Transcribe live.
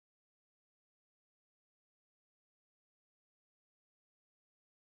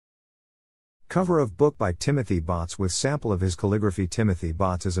Cover of book by Timothy Botts with sample of his calligraphy. Timothy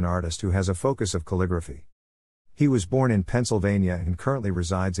Botts is an artist who has a focus of calligraphy. He was born in Pennsylvania and currently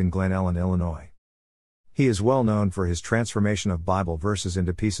resides in Glen Ellyn, Illinois. He is well known for his transformation of Bible verses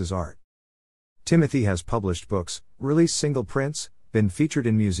into pieces art. Timothy has published books, released single prints, been featured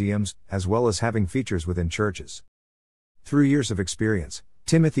in museums, as well as having features within churches. Through years of experience,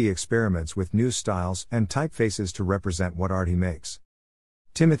 Timothy experiments with new styles and typefaces to represent what art he makes.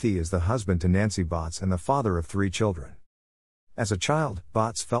 Timothy is the husband to Nancy Botts and the father of 3 children. As a child,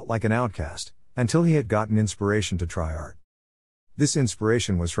 Botts felt like an outcast, until he had gotten inspiration to try art. This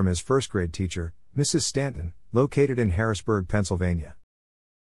inspiration was from his first-grade teacher, Mrs. Stanton, located in Harrisburg, Pennsylvania.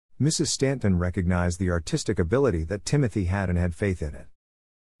 Mrs. Stanton recognized the artistic ability that Timothy had and had faith in it.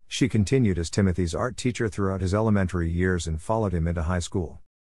 She continued as Timothy's art teacher throughout his elementary years and followed him into high school.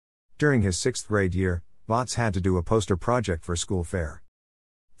 During his 6th grade year, Botts had to do a poster project for school fair.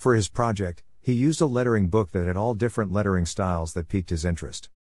 For his project, he used a lettering book that had all different lettering styles that piqued his interest.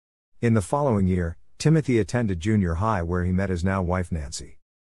 In the following year, Timothy attended junior high where he met his now wife Nancy.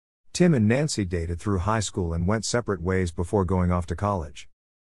 Tim and Nancy dated through high school and went separate ways before going off to college.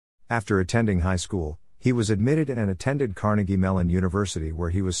 After attending high school, he was admitted and attended Carnegie Mellon University where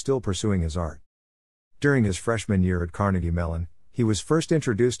he was still pursuing his art. During his freshman year at Carnegie Mellon, he was first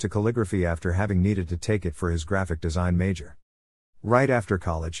introduced to calligraphy after having needed to take it for his graphic design major. Right after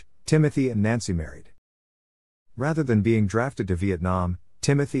college, Timothy and Nancy married. Rather than being drafted to Vietnam,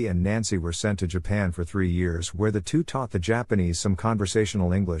 Timothy and Nancy were sent to Japan for 3 years where the two taught the Japanese some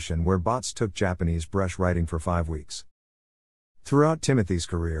conversational English and where Botts took Japanese brush writing for 5 weeks. Throughout Timothy's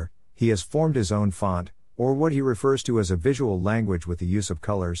career, he has formed his own font, or what he refers to as a visual language with the use of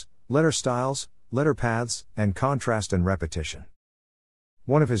colors, letter styles, letter paths, and contrast and repetition.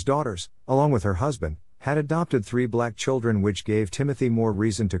 One of his daughters, along with her husband, had adopted 3 black children, which gave Timothy more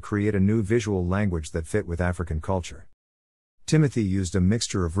reason to create a new visual language that fit with African culture. Timothy used a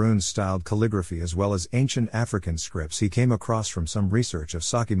mixture of runes-styled calligraphy as well as ancient African scripts he came across from some research of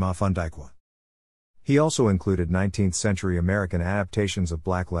Sakima Fundikwa. He also included 19th century American adaptations of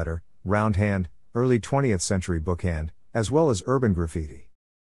blackletter, roundhand, early 20th century bookhand, as well as urban graffiti.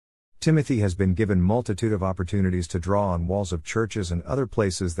 Timothy has been given multitude of opportunities to draw on walls of churches and other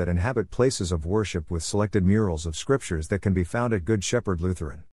places that inhabit places of worship with selected murals of scriptures that can be found at Good Shepherd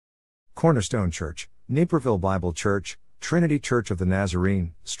Lutheran, Cornerstone Church, Naperville Bible Church, Trinity Church of the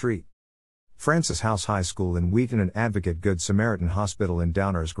Nazarene, St. Francis House High School in Wheaton and Advocate Good Samaritan Hospital in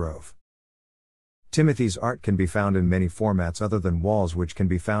Downers Grove. Timothy's art can be found in many formats other than walls, which can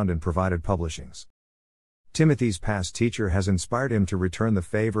be found in provided publishings. Timothy's past teacher has inspired him to return the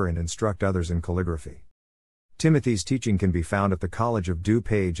favor and instruct others in calligraphy. Timothy's teaching can be found at the College of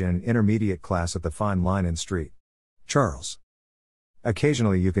DuPage and an intermediate class at the Fine Line in St. Charles.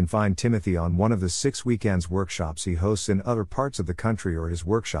 Occasionally you can find Timothy on one of the 6 weekends workshops he hosts in other parts of the country or his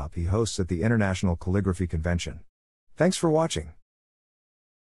workshop he hosts at the International Calligraphy Convention. Thanks for watching.